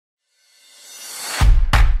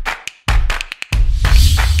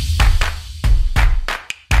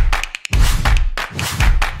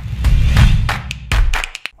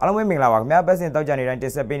အားလုံးပဲမင်္ဂလာပါခင်ဗျာပတ်စင်တောက်ကြနေတိုင်းတ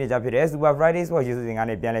င်ဆက်ပေးနေကြဖြစ်တဲ့ Super Friday Sport ရေစုစင်က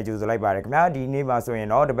နေပြန်လည်ကြိုဆိုလိုက်ပါတယ်ခင်ဗျာဒီနေ့မှာဆိုရင်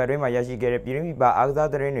တော့တပတ်တွင်းမှာရရှိခဲ့တဲ့ပြည်တွင်းပြည်ပအားက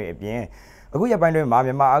စားသတင်းတွေအပြင်အခုရက်ပိုင်းတွင်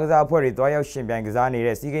မှာမြန်မာအားကစားအဖွဲ့တွေတွားရောက်ရှင်ပြိုင်က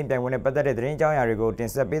စားနေတဲ့စီးကိန်းပြိုင်ပွဲနဲ့ပတ်သက်တဲ့သတင်းအကြောင်းအရာတွေကိုတင်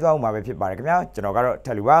ဆက်ပေးသွားမှာပဲဖြစ်ပါတယ်ခင်ဗျာကျွန်တော်ကတော့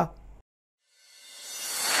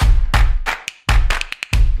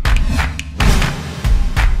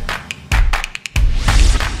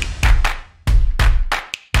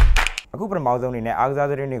ခုပထမဆုံးအနေနဲ့အားကစား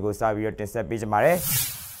သတင်းတွေကိုစပြီးတော့တင်ဆက်ပေးကြပါမယ်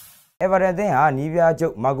Everton သင်းဟာနီးပြချု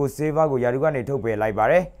ပ်မာကိုဆေးဗာကိုယာရုကနေထုတ်ပယ်လိုက်ပါ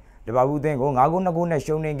တယ်။လီဗာပူးသင်းကို9-2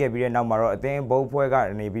နဲ့ရှုံးနိမ့်ခဲ့ပြီးတဲ့နောက်မှာတော့အသင်းဘုံဖွဲ့က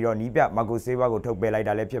နေပြီးတော့နီးပြမာကိုဆေးဗာကိုထုတ်ပယ်လိုက်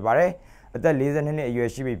တာလည်းဖြစ်ပါတယ်။အသက်42နှစ်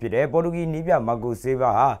အရွယ်ရှိပြီဖြစ်တဲ့ပေါ်တူဂီနီးပြမာကို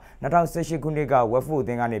ဆေးဗာဟာ2018ခုနှစ်ကဝက်ဖို့အသ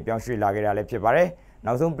င်းကနေပြောင်းရွှေ့လာခဲ့တာလည်းဖြစ်ပါတယ်။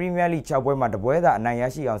နောက်ဆုံးပရီးမီးယားလိ6ပွဲမှာတပွဲသာအနိုင်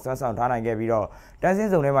ရရှိအောင်စွမ်းဆောင်ထားနိုင်ခဲ့ပြီးတော့တန်းစင်း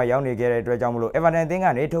စုံထဲမှာရောက်နေခဲ့တဲ့အတွက်ကြောင့်မလို့ Everton သင်း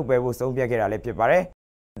ကနေထုတ်ပယ်ဖို့ဆုံးဖြတ်ခဲ့တာလည်းဖြစ်ပါတယ်။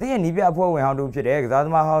အသင်းရဲ့နီးပြအဖွဲ့ဝင်ဟောင်းတူဖြစ်တဲ့ကစား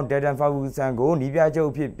သမားဟောင်းဒက်တန်ဖာဂူဆန်ကိုနီးပြချုပ်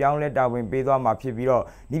အဖြစ်ပြောင်းလဲတာဝန်ပေးသွား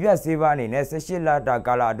မှာဖြစ်ပြီးတော့နီးပြဆေးဗာအနေနဲ့18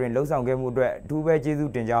လတာကာလအတွင်းလှုပ်ဆောင်ခဲ့မှုအတွက်အ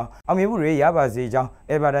ထူးပဲကျေးဇူးတင်ကြောင်းအောင်မြင်မှုတွေရပါစေကြောင်း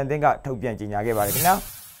Everton သင်းကထုတ်ပြန်ကြေညာခဲ့ပါတယ်ခင်ဗျာ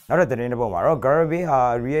နောက်တဲ့သတင်းတစ်ပုဒ်မှာတော့ Garbe ဟာ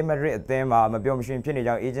Real Madrid အသင်းမှာမပြောမရှင်ဖြစ်နေ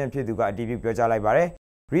ကြောင်း agent ဖြစ်သူကအတည်ပြုပြောကြားလိုက်ပါတယ်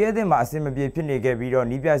Real အသင်းမှာအဆင်မပြေဖြစ်နေ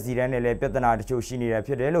ခဲ့ပြီးတော့နီးပြစီတန်းနဲ့လည်းပြဿနာတချို့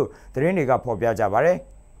ရှိနေတာဖြစ်တယ်လို့သတင်းတွေကဖော်ပြကြပါတယ်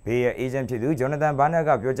ဘေးရဲ့ agent ဖြစ်သူဂျော်နသန်ဘာနက်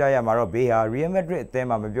ကပြောကြားရမှာတော့ဘေးဟာ Real Madrid အသ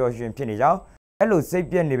င်းမှာမပြောရှင်ဖြစ်နေကြောင်းအဲ့လိုစိတ်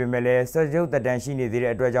ပြက်နေပေမဲ့လည်းစကြုတ်တက်တန်ရှိနေ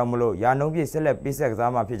သေးတဲ့အတွက်ကြောင့်မလို့ရာနှုန်းပြည့်ဆက်လက်ပေးဆက်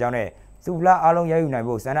ကစားမှာဖြစ်ကြောင်းနဲ့စူဖလာအားလုံးရယူ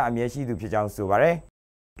နိုင်ဖို့ဆန္ဒအမြဲရှိသူဖြစ်ကြောင်းဆိုပါ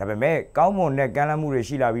တယ်ဒါပေမဲ့ကောင်းမွန်တဲ့ကမ်းလှမ်းမှုတွေ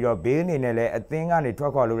ရှိလာပြီးတော့ဘေးအနေနဲ့လည်းအသင်းကနေထွ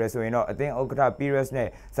က်ခွာလို့ရဆိုရင်တော့အသင်းဥက္ကဋ္ဌ Pires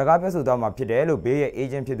နဲ့စကားပြောဆိုသွားမှာဖြစ်တယ်လို့ဘေးရဲ့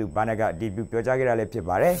agent ဖြစ်သူဘာနက်ကဒီပြပြောကြားခဲ့တာလ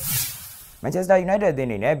ည်းဖြစ်ပါတယ်Manchester United အသ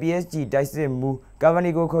င်းအနေနဲ့ PSG တိုက်စစ်မှု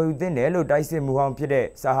Cavani ကိုခေါ်ယူသင့်တယ်လို့တိုက်စစ်မှုဟောင်းဖြစ်တဲ့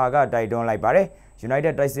ဆာဟာကတိုက်တွန်းလိုက်ပါတယ်။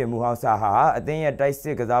 United တိုက်စစ်မှုဟောင်းဆာဟာအသင်းရဲ့တိုက်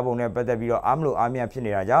စစ်ကစားပုံနဲ့ပတ်သက်ပြီးတော့အားမလို့အားမရဖြစ်နေ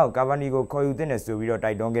တာကြောင့် Cavani ကိုခေါ်ယူသင့်တယ်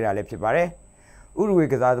ဆိုပြီးတော့တိုက်တွန်းခဲ့တာလည်းဖြစ်ပါတယ်။ဥရုဂွေ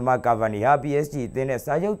ကစားသမား Cavani ဟာ PSG အသင်းနဲ့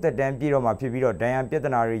စာချုပ်သက်တမ်းပြည့်တော့မှာဖြစ်ပြီးတော့ဒဏ်ရာပြဿ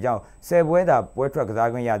နာတွေကြောင့်10ပွဲသာပွဲထွက်ကစား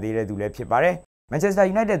ခွင့်ရသေးတဲ့သူလည်းဖြစ်ပါတယ်။ Manchester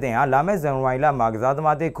United အသင်းဟာလာမယ့်ဇန်နဝါရီလမှာကစားသ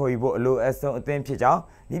မားသစ်ခေါ်ယူဖို့အလိုအဆုံးအသင်းဖြစ်ကြော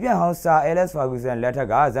င်းနီးပြဟောင်းဆာ Alex Ferguson လက်ထက်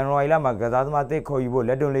ကဇန်နဝါရီလမှာကစားသမားသစ်ခေါ်ယူဖို့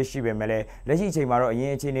လက်တွန့်လေးရှိပေမဲ့လည်းလက်ရှိအချိန်မှာတော့အရ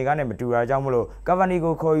င်အခြေအနေကနေမတူတာကြောင့်မလို့ Cavani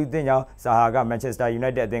ကိုခေါ်ယူသင့်ကြောင်းဆာဟာက Manchester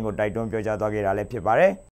United အသင်းကိုတိုက်တွန်းပြောကြားသွားခဲ့တာလည်းဖြစ်ပါတ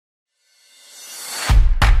ယ်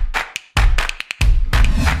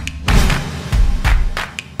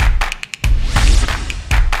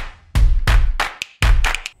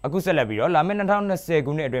အခုဆက်လက်ပြီးတော့လာမယ့်2020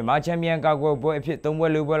ခုနှစ်အတွင်းမှာချန်ပီယံကာကွယ်ပွဲအဖြစ်3ပွဲ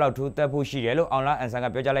4ပွဲလောက်ထိုးသက်ဖို့ရှိတယ်လို့အောင်လာအန်ဆန်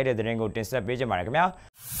ကပြောကြားလိုက်တဲ့သတင်းကိုတင်ဆက်ပေးကြပါမယ်ခင်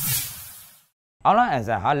ဗျာအောင်လာအန်ဆ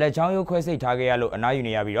န်ဟာလက်ချောင်းရုပ်ခွဲစိတ်ထားခဲ့ရလို့အနားယူ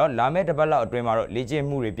နေရပြီးတော့လာမယ့်တစ်ပတ်လောက်အတွင်းမှာတော့လေ့ကျ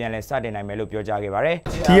င့်မှုတွေပြန်လည်စတင်နိုင်မယ်လို့ပြောကြားခဲ့ပါတယ်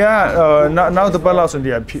ဒီကနောက်တစ်ပတ်လောက်ဆိုဒီ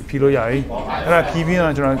ကဖြီးလို့ရပြီအဲ့ဒါဖြီးပြီး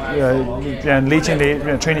တော့ကျွန်တော်ပြန်လေ့ကျင့်လေး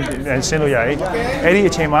training ဆင်းလို့ရပြီ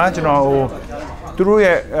အဲ့ဒီအချိန်မှာကျွန်တော်ဟိုသူတို့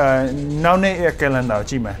ရဲ့နောက်နေ့ရဲ့ calendar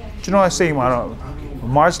ကိုကြည့်မယ်ကျွန်တော်စိတ်မှာတော့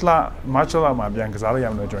March လမှာပြန်ကစားလို့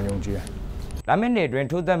ရမယ်လို့ကျွန်တော်ယုံကြည်တယ်။လာမယ့်နေ့အတွ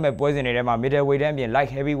င်းထိုးသက်မဲ့ပွဲစဉ်တွေထဲမှာ middle weight တန်းပြင် light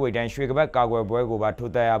heavyweight တန်းရွှေကပတ်ကာကွယ်ပွဲကိုပါ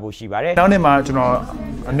ထိုးသက်ရဖို့ရှိပါတယ်။နောက်နေ့မှာကျွန်တော်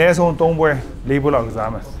အနည်းဆုံး3ပွဲ4ပွဲလောက်ကစား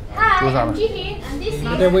မယ်။စူးစမ်းမယ်။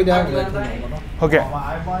 middle weight တန်းကိုဟုတ်ကဲ့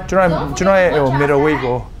ကျွန်တော်ရဲ့ဟို middle weight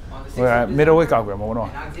ကိုmiddle weight ကာကွယ်မှာပေါ့နော်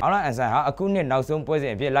။အောင်လာအန်ဆန်ဟာအခုနှစ်နောက်ဆုံးပွဲ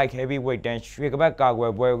စဉ်အဖြစ် light heavyweight တန်းရွှေကပတ်ကာကွ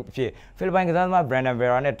ယ်ပွဲအဖြစ်ဖိလစ်ပိုင်ကစားသမား Brandon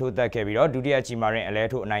Vera နဲ့ထိုးသက်ခဲ့ပြီးတော့ဒုတိယချီမာရင်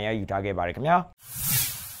အလဲထိုးအနိုင်ရယူထားခဲ့ပါတယ်ခင်ဗျာ။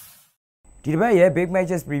ဒီတစ်ပတ်ရဲ့ Big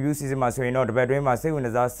Matches Preview Season မှာဆိုရင်တော့တစ်ပတ်တွင်းမှာစိတ်ဝ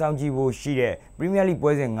င်စားစောင့်ကြည့်ဖို့ရှိတဲ့ Premier League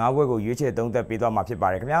ပွဲစဉ်5ပွဲကိုရွေးချယ်သုံးသပ်ပေးသွား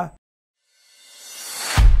မှာဖြစ်ပါတယ်ခင်ဗျာ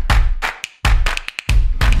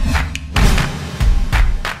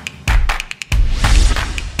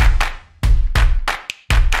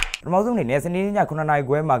ပထမဆုံးအနေနဲ့စနေနေ့ည9:00နာရီ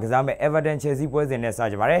ခွဲမှာကစားမယ့် Everton Chelsea ပွဲစဉ်နဲ့စ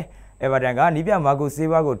ကြပါတယ်Everton ကနီးပြမာကိုဆေး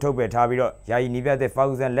ဗာကိုထုတ်ပယ်ထားပြီးတော့ယာယီနီးပြတဲ့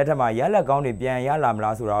Ferguson လက်ထက်မှာရလက်ကောင်းတွေပြန်ရလာမ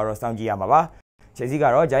လားဆိုတာတော့စောင့်ကြည့်ရမှာပါChelsea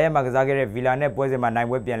ကတော့ဂျာယက်မှာကစားခဲ့တဲ့ Villa နဲ့ပွဲစဉ်မှာ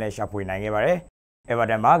နိုင်ပွဲပြန်လည်ရှာဖွေနိုင်ခဲ့ပါတယ်။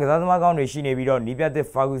 Everton မှာကစားသမားကောင်းတွေရှိနေပြီးတော့နီးပြတဲ့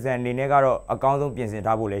Ferguson အနေနဲ့ကတော့အကောင်းဆုံးပြင်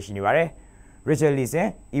ဆင်ထားဖို့လည်းရှိနေပါတယ်။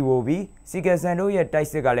 Richarlison, Iwobi, Sigurdsson တို့ရဲ့တိုက်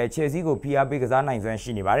စစ်ကလည်း Chelsea ကိုဖိအားပေးကစားနိုင်စွ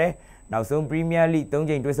မ်းရှိနေပါတယ်။နောက်ဆုံး Premier League 3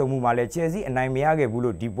ချိန်တွေ့ဆုံမှုမှာလည်း Chelsea အနိုင်မရခဲ့ဘူး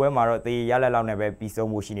လို့ဒီပွဲမှာတော့သေရလက်လောက်နဲ့ပဲပြီးဆုံး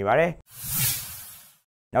ဖို့ရှိနေပါတယ်။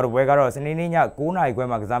နောက်တစ်ပွဲကတော့စနေနေ့ည9:00နာရီ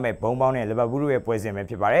ခွဲမှာကစားမဲ့ဘုံပေါင်းနဲ့လီဗာပူးတို့ရဲ့ပွဲ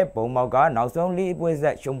စဉ်ပဲဖြစ်ပါတယ်။ဘုံပေါက်ကနောက်ဆုံး4ပွဲဆ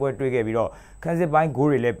က်ရှုံးပွဲတွေ့ခဲ့ပြီးတော့ခန်းစစ်ပိုင်းဂိုး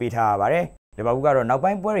တွေလည်းပေးထားရပါတယ်။လီဗာပူးကတော့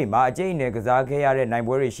နောက်ပိုင်းပွဲတွေမှာအကျိတ်နဲ့ကစားခဲ့ရတဲ့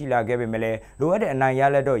နိုင်ပွဲတွေရှိလာခဲ့ပေမဲ့လည်းလိုအပ်တဲ့အနိုင်ရ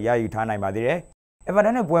လက်တော့ရယူထားနိုင်ပါသေးတယ်။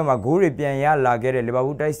 Everton နဲ့ပွဲမှာဂိုးတွေပြန်ရလာခဲ့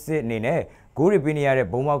တဲ့လီဗာပူးတိုက်စစ်အနေနဲ့ဂိုးတွေပေးနေရတဲ့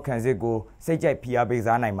ဘုံပေါက်ခန်းစစ်ကိုစိတ်ကြိုက်ဖိအားပေး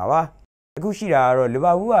စားနိုင်မှာပါ။ အခုရှိတာ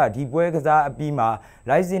ကတော့လီဗာပူးကဒီပွဲကစားအပြီးမှာ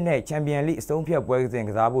လိုက်စစ်နဲ့ချန်ပီယံလိအဆုံးဖြတ်ပွဲစဉ်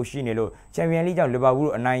ကစားဖို့ရှိနေလို့ချန်ပီယံလိကြောင့်လီဗာ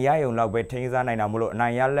ပူးတို့အနိုင်ရရုံလောက်ပဲထိန်းကစားနိုင်တာမို့လို့အနို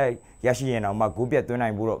င်ရလက်ရရှိရင်တော့မှဂိုးပြတ်သွင်း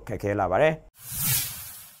နိုင်ဖို့တော့ခက်ခဲလာပါ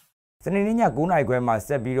တယ်စနေနေ့ည9:00 နာရီခွဲမှာ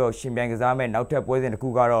ဆက်ပြီးတော့ရှင်ပြိုင်ကစားမဲ့နောက်ထပ်ပွဲစဉ်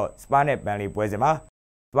တစ်ခုကတော့စပါနဲ့ပန်လီပွဲစဉ်မှာ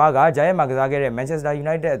စပါကဂျာယက်မှာကစားခဲ့တဲ့ Manchester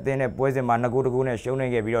United အသင်းနဲ့ပွဲစဉ်မှာ2 ဂိုး 1 ဂိုးနဲ့ရှုံးနေ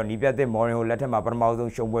ခဲ့ပြီးတော့နီးပြတ်တဲ့ မော်ရင်ဟိုလက်ထက်မှာပထမ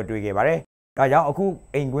ဆုံးရှုံးပွဲတွေ့ခဲ့ပါတယ်။ဒါကြောင့်အခု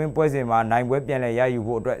အိမ်ကွင်းပွဲစဉ်မှာနိုင်ပွဲပြန်လည်ရယူ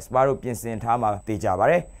ဖို့အတွက်စပါတို့ပြင်ဆင်ထား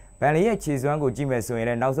မှာသိကြပါတယ်။ဘန်လီရဲ့ခြေစွမ်းကိုကြည့်မယ်ဆို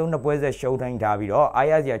ရင်လည်းနောက်ဆုံး2ပွဲဆက်ရှုံးထိုင်းထားပြီးတော့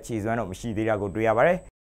အားရစရာခြေစွမ်းတော့မရှိသေးတာကိုတွေ့ရပါတယ်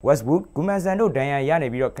။ Westwood ဂူမန်ဆန်တို့ဒဏ်ရာရနေ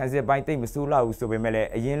ပြီးတော့ခံစစ်ပိုင်းတိတ်မဆိုးလောက်ဘူးဆိုပေမဲ့လည်း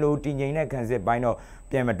အရင်လိုတည်ငြိမ်တဲ့ခံစစ်ပို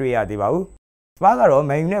င်းတော့ပြန်မတွေ့ရသေးပါဘူး။စပါကတော့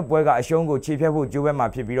မန်ယူနဲ့ပွဲကအရှုံးကိုခြေဖြတ်ဖို့ကြိုးပမ်းမှာ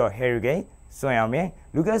ဖြစ်ပြီးတော့ Harry Kaneစွန့်အောင်မြင်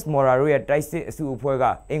လူကတ်မော်ရာတို့ရဲ့တိုက်စစ်အစုအဖွဲ့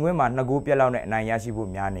ကအင်ကွင်းမှာ2 ဂိုးပြတ်လောက်နဲ့အနိုင်ရရှိဖို့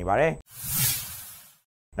များနေပါတယ်။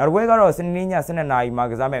နောက်တစ်ပွဲကတော့စနေနေ့ည12:00 နာရီ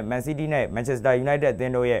မှာကစားမဲ့ Man City နဲ့ Manchester United အသ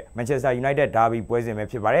င်းတို့ရဲ့ Manchester United Derby ပွဲစဉ်ပဲ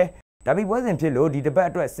ဖြစ်ပါတယ်။ Derby ပွဲစဉ်ဖြစ်လို့ဒီတစ်ပတ်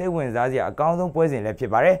အတွက်စိတ်ဝင်စားစရာအကောင်းဆုံးပွဲစဉ်လ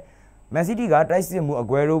ည်းဖြစ်ပါတယ်။ Man City ကတိုက်စစ်မှု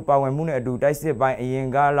အကွဲတို့ပါဝင်မှုနဲ့အတူတိုက်စစ်ပိုင်းအရင်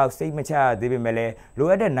ကလောက်စိတ်မချရသေးပေမဲ့လည်း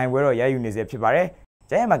လိုအပ်တဲ့နိုင်ပွဲတော့ရယူနေစေဖြစ်ပါတယ်။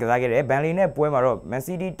ကျန်ရမှာကစားခဲ့တဲ့ Burnley နဲ့ပွဲမှာတော့ Man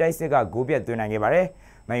City တိုက်စစ်ကဂိုးပြတ်သွင်းနိုင်ခဲ့ပါတယ်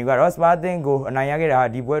။မန်ယူကတော့စပါတင်ကိုအနိုင်ရ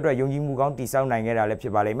ခဲ့တာဟာဒီပွဲအတွက်ယုံကြည်မှုကောင်းတည်ဆောက်နိုင်ခဲ့တာလ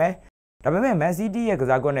ည်းဖြစ်ပါလိမ့်မယ်။ဒါပေမဲ့ Man City ရဲ့က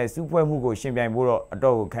စားကွက်နဲ့စူးဖွဲ့မှုကိုရှင်ပြိုင်ဖို့တော့အ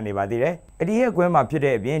တော့ကိုခံနေပါသေးတယ်။အဒီရဲ့ကွင်းမှာဖြစ်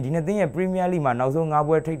တဲ့အပြင်ဒီနှစ်သင်းရဲ့ Premier League မှာနောက်ဆုံး5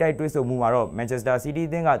ပွဲထိပ်တိုက်တွေ့ဆုံမှုမှာတော့ Manchester City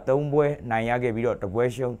အသင်းက3ပွဲနိုင်ရခဲ့ပြီးတော့1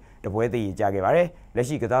ပွဲရှုံး1ပွဲသေကြခဲ့ပါတယ်။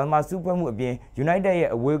လက်ရှိကစားသမားစူးဖွဲ့မှုအပြင် United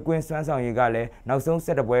ရဲ့အဝေးကွင်းစွမ်းဆောင်ရည်ကလည်းနောက်ဆုံး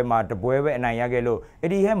7ပွဲမှာ1ပွဲပဲအနိုင်ရခဲ့လို့အ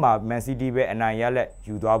ဒီရဲ့မှာ Man City ပဲအနိုင်ရလက်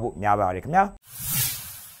ယူသွားဖို့များပါတယ်ခင်ဗျာ။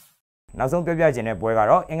နောက်ဆုံးပြောပြခြင်းတဲ့ပွဲ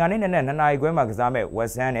ကတော့အင်္ဂါနေ့နဲ့2 နာရီခွဲမှာကစားမဲ့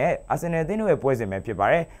West Ham နဲ့ Arsenal အသင်းတို့ရဲ့ပွဲစဉ်ပဲဖြစ်ပါ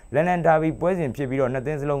တယ်။ London Derby ပွဲစဉ်ဖြစ်ပြီးတော့နှစ်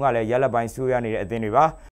သင်းစလုံးကလည်းရလက်ပိုင်းဆိုးရနေတဲ့အသင်းတွေပါ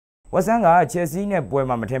။ West Ham က Chelsea နဲ့ပွဲ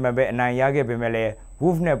မှာမထင်မှတ်ပဲအနိုင်ရခဲ့ပေမဲ့လည်း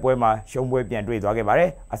Wolves နဲ့ပွဲမှာရှုံးပွဲပြန်တွေ့သွားခဲ့ပါတယ်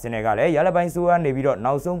။ Arsenal ကလည်းရလက်ပိုင်းဆိုးရနေပြီးတော့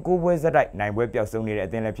နောက်ဆုံး9ပွဲဆက်တိုက်နိုင်ပွဲပျောက်ဆုံးနေတဲ့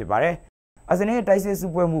အသင်းလည်းဖြစ်ပါတယ်။ Arsenal ရဲ့တိုက်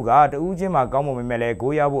စစ်စုပွဲမှုကတဦးချင်းမှာကောင်းမွန်ပေမဲ့လည်း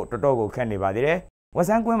ဂိုးရဖို့တော်တော်ကိုခက်နေပါသေးတယ်။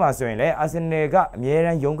 West Ham ကွင်းမှာဆိုရင်လည်း Arsenal ကအမြဲတ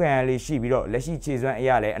မ်းရုန်းကန်ရလေးရှိပြီးတော့လက်ရှိခြေစွမ်း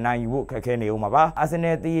အရာလည်းအနိုင်ယူဖို့ခက်ခဲနေဦးမှာပါ။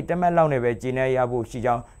 Arsenal တီးတက်မှတ်လောက်နဲ့ပဲကျင်းနေရဖို့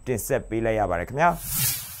ရှိကြောင်းတင်ဆက်ပေးလိုက်ရပါတယ်ခင်ဗျာ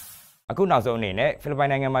။အခုနောက်ဆုံးအနေနဲ့ဖိလစ်ပိုင်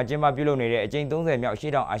နိုင်ငံမှာကျင်းပပြုလုပ်နေတဲ့အကြိမ်30မြောက်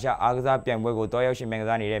ရှေ့တောင်အာရှအားကစားပြိုင်ပွဲကိုတောက်ရောက်ရှင်ပြိုင်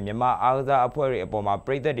ကစားနေတဲ့မြန်မာအားကစားအဖွဲ့တွေအပေါ်မှာ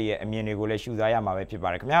ပြည်သက်တွေရဲ့အမြင်တွေကိုလည်းရှုစားရမှာပဲဖြစ်ပါ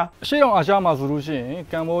တယ်ခင်ဗျာ။ရှေ့တောင်အာရှမှာဆိုလို့ရှိ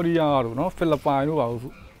ရင်ကမ္ဘောဒီးယားတို့နော်ဖိလစ်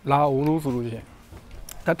ပိုင်တို့ပါလို့လာအိုတို့ဆိုလို့ရှိ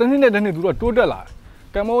ရင်ဒါတစ်နှစ်နဲ့တစ်နှစ်သူတို့တိုးတက်လာတယ်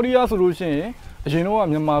။ကမ္ဘောဒီးယားဆိုလို့ရှိရင်အ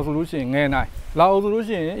ရင်တော့မြန်မာဆိုလို့ရှိရင်ငယ်နိုင်လာအိုဆိုလို့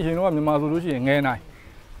ရှိရင်အရင်တော့မြန်မာဆိုလို့ရှိရင်ငယ်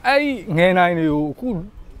နိုင်အဲ့ဒီငယ်နိုင်တွေကို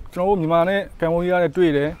အခုကျွန်တော်တို့မြန်မာနဲ့ကမ္ဘောဒီးယားနဲ့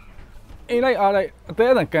တွေ့တယ်အိမ်လိုက်အားလိုက်အသေး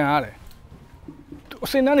အံကန်ရတယ်အ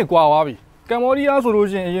စင်းတန်းတွေကွာသွားပြီကမ္ဘောဒီးယားဆိုလို့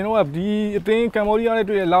ရှိရင်အရင်တော့ဒီအသင်းကမ္ဘောဒီးယားနဲ့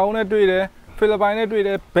တွေ့တယ်လာအိုနဲ့တွေ့တယ်ဖိလစ်ပိုင်နဲ့တွေ့တ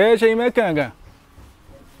ယ်ဘယ်အချိန်မှကန်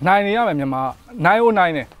နိုင်နေရမယ်မြန်မာနိုင်ကိုနို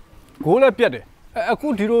င်တယ်ဂိုးလည်းပြတ်တယ်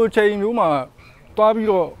အခုဒီလိုအချိန်မျိုးမှာသွားပြီး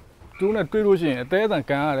တော့သူတို့နဲ့တွေ့လို့ရှိရင်အ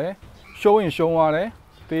သေးအံကန်ရတယ်ရှုံးရင်ရှုံးသွားတယ်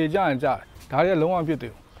တေကြရင်ကြတယ်ဒါတွေကလုံးဝဖြစ်တ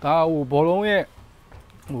ယ်ဒါဟိုဘောလုံး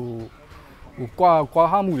ရဲ့ဟို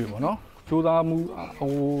ကွာဟမှုတွေပေါ့နော်ကြိုးစား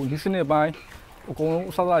မှုဟိုလစ်စနစ်ပိုင်းအကုန်လုံး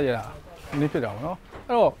စရတာနည်းဖြစ်တာပေါ့နော်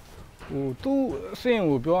အဲ့တော့ဟိုသူ့အဆင့်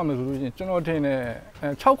ကိုပြောရမယ်ဆိုလို့ရှိရင်ကျွန်တော်ထင်တယ်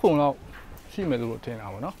6ခုလောက်ရှိမယ်လို့ထင်တာ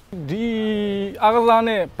ပေါ့နော်ဒီအားက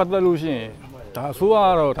စားနဲ့ပတ်သက်လို့ရှိရင်ဒါအစိုးရ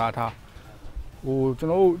ကတော့ဒါထားဟိုကျွန်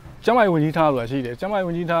တော်တို့ကျန်းမာရေးဝန်ကြီးဌာနဆိုတာရှိတယ်ကျန်းမာရေးဝ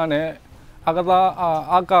န်ကြီးဌာနနဲ့အားက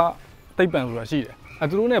စားအားကသိပ္ပံဆိုတာရှိတယ်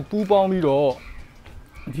သူတို့နဲ့ပူးပေါင်းပြီးတော့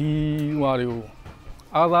ဒီဟိုတွေ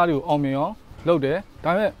ကိုအားကစားတွေကိုအောင်မြင်အောင်လုပ်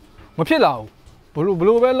တယ်ဒါပေမဲ့မဖြစ်လာဘူး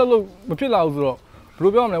ဘလို့ပဲလုပ်မဖြစ်လာဘူးဆိုတော့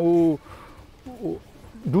ဘလို့ပြောရမလဲဟို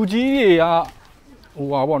လူကြီးတွေက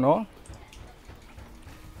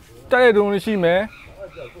ဟိုပါပေါ့နော်တိုက်ရတုံးရှိ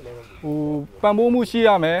မယ်ဟိုပံ့ပိုးမှုရှိရ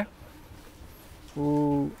မယ်ဟို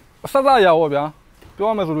အဆက်အရရောဗျာပြော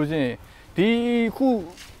ရမယ်ဆိုလို့ရှိ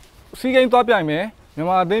ရင်ဒီခုစီးကိန်းသွားပြိုင်မယ်မြန်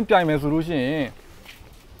မာအသင်းပြိုင်မယ်ဆိုလို့ရှိ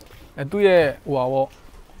ရင်သူ့ရဲ့ဟိုပါပေါ့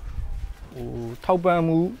ဟိုထောက်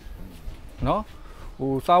ပံ့မှုเนาะ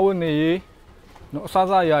ဟိုစားဝတ်နေရေးเนาะ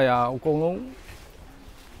အစားအရာအကုန်လုံး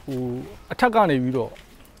ဟိုအထက်ကနေပြီးတော့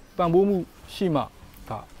ပံ့ပိုးမှု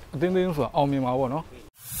ရှိမှဒါအသင်းဆိုတာအောင်မြင်မှာပေါ့เนา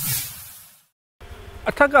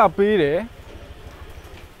ะအထက်ကပေးတယ်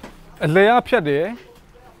အလဲရဖြတ်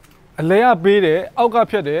တယ်အလဲရပေးတယ်အောက်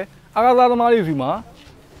ကဖြတ်တယ်အားကစားသမားတွေစီ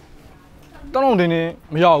မှာတောင်းတင်နေ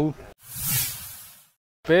မရ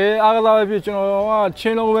ဘူးဘယ်အားကစားပဲဖြစ်ကျွန်တော်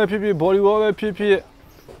ကချင်းလုံးပဲဖြစ်ဖြစ်ဘော်လီ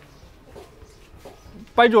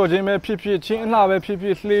ဘောပဲဖြစ်ဖြစ်ပိုက်ကြော်ချင်းပဲဖြစ်ဖြစ်ချင်းအလှပဲဖြစ်ဖြ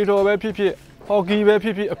စ်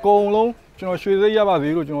လှေတော်ပဲဖြစ်ဖြစ်ဟော်ကီပဲဖြစ်ဖြစ်အကုန်လုံးကျွန်တော်ရွှေစိတ်ရပါစေ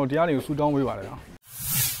လို့ကျွန်တော်တရားနေကိုဆူတောင်းပေးပါတယ်နော်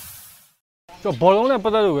就ဘောလုံးနဲ့ပ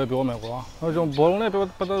တ်သက်လို့ပဲပြောမယ်ကွာကျွန်တော်ဘောလုံးနဲ့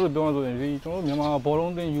ပတ်သက်လို့ပြောမှဆိုရင်ဒီကျွန်တော်မြန်မာဘော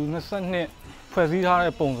လုံးအသင်း U22 ဖွဲ့စည်းထား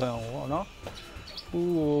တဲ့ပုံစံကိုပေါ့နော်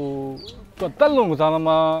ဟိုတက်လုံကစားသ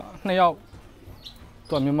မား2ယောက်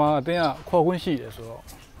သူမြန်မာအသင်းကခေါ်ခွင့်ရှိတယ်ဆိုတော့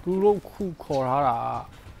သူတို့ခုခေါ်ထားတာ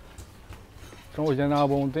ကျွန်တော်ရန်နာ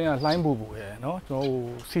ဘုံအသင်းကလှိုင်းပူရယ်နော်ကျွန်တော်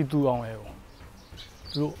စီတူအောင်ရယ်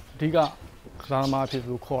သူတို့အဓိကကစားသမားဖြစ်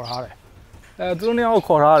သူခေါ်ထားတယ်သူတို့2ယောက်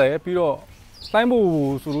ခေါ်ထားတယ်ပြီးတော့လှိုင်းပူ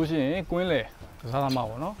ဆိုလို့ရှိရင်ကွင်းလေကစားသမား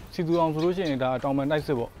ပေါ့နော်စီတူအောင်ဆိုလို့ရှိရင်ဒါတောင်ပန်တိုက်စ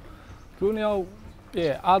စ်ပေါ့သူတို့2ယောက်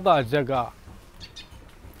ရဲ့အာသာချက်က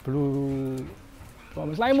ဘလူး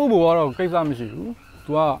လှိုင်းမှုဘောကတော့ကိစ္စမရှိဘူး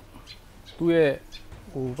သူကသူ့ရဲ့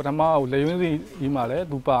ဟိုပထမလေရွင်းစီကြီးမှာလည်း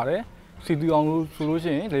သူပါတယ်စီတူအောင်လို့ဆိုလို့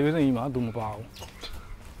ရှိရင်လေရွင်းစီကြီးမှာသူမပါဘူး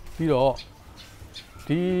ပြီးတော့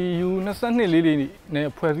ဒီ U22 လေးတွေနဲ့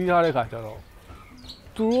ဖွဲ့စည်းထားတဲ့ခါကျတော့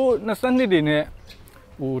သူတို့22တွေနဲ့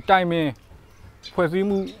ဟိုတိုင်မင်ဖွဲ့စည်း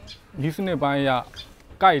မှုဒီစနစ်ပိုင်းရ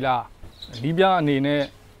ကြိုက်လားဒီပြအနေနဲ့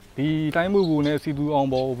ဒီတိုင်းမှုဘူးနဲ့စီတူအောင်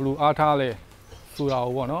ဘောဘယ်လိုအားထားလဲဆိုတာ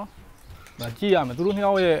ပေါ့နော်ဒါကြည့်ရမယ်သူတို့2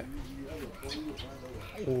ယောက်ရဲ့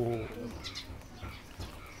ဟို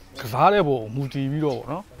ကစားတဲ့ဘောမူတည်ပြီးတော့ပေါ့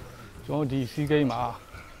နော်ကျွန်တော်ဒီစီးကိန်းမှာ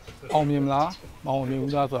အောင်မြင်မလားမအောင်မြင်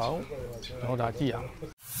ဘူးလားဆိုတာကိုကျွန်တော်ဒါကြည့်ရမယ်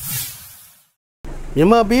မြန်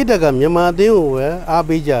မာပေးတက်ကမြန်မာအသင်းကိုပဲအား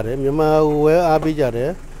ပေးကြတယ်မြန်မာကိုပဲအားပေးကြတ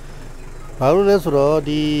ယ်ဘာလို့လဲဆိုတော့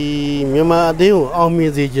ဒီမြန်မာအသင်းကိုအောင်မြ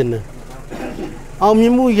င်စေခြင်းနဲ့အောင်မြ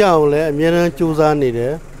င်မှုရအောင်လည်းအများအားကြိုးစားနေတ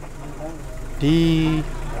ယ်ဒီ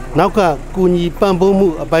နောက်ကကူညီပံ့ပိုးမှု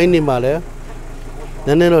အပိုင်းတွေမှာလည်းန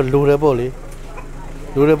ည်းနည်းတော့လိုတယ်ပေါ့လေ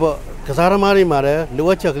လိုတယ်ပေါ့ကစားသမားတွေမှာလည်းလို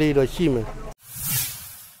အပ်ချက်ကလေးတော့ရှိမယ်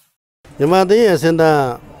မြန်မာအသင်းရဲ့စင်တာ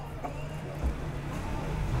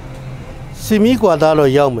စီမီကွာသား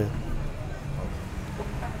တော့ရောက်မယ်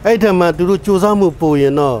အဲ့ထက်မှသူတို့စူးစမ်းမှုပိုရ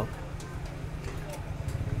င်တော့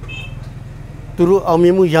သူတို့အောင်မြ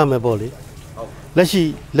င်မှုရမယ်ပေါ့လေလက်ရှိ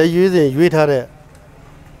လက်ရွေးစဉ်ရွေးထားတဲ့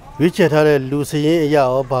ရွေးချယ်ထားတဲ့လူစရင်အရာ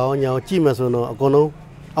ရောဘာရောညာရောကြည့်မယ်ဆိုတော့အကုန်လုံး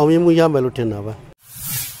အောင်မြင်မှုရမယ်လို့ထင်တာပါ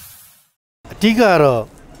အဓိကတော့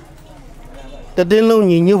တတင်းလုံး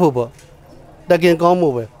ညီညွတ်ဖို့ပေါ့တကင်ကောင်းမှု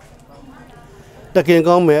ပဲတကင်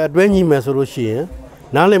ကောင်းမယ်အတွဲညီမယ်ဆိုလို့ရှိရင်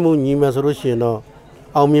နားလည်မှုညီမယ်ဆိုလို့ရှိရင်တော့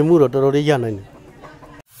အောင်မြင်မှုတော့တော်တော်လေးရနိုင်တယ်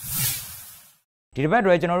ဒီတစ်ပတ်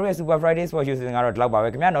တွေကျွန်တော်တို့ရဲ့ Super Friday Sport Show စီစဉ်ကတော့ဒီလောက်ပါပဲ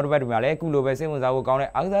ခင်ဗျာနောက်တစ်ပတ်တွေမှာလည်းအခုလိုပဲစိတ်ဝင်စားဖို့ကောင်းတဲ့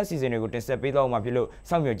အားကစားစီစဉ်တွေကိုတင်ဆက်ပေးသွားမှာဖြစ်လို့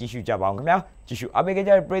စောင့်မျှော်ကြည့်ရှုကြပါအောင်ခင်ဗျာကြည့်ရှုအားပေးကြ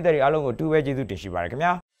တဲ့ပရိသတ်တွေအားလုံးကိုတူပဲကျေးဇူးတင်ရှိပါတယ်ခင်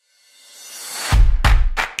ဗျာ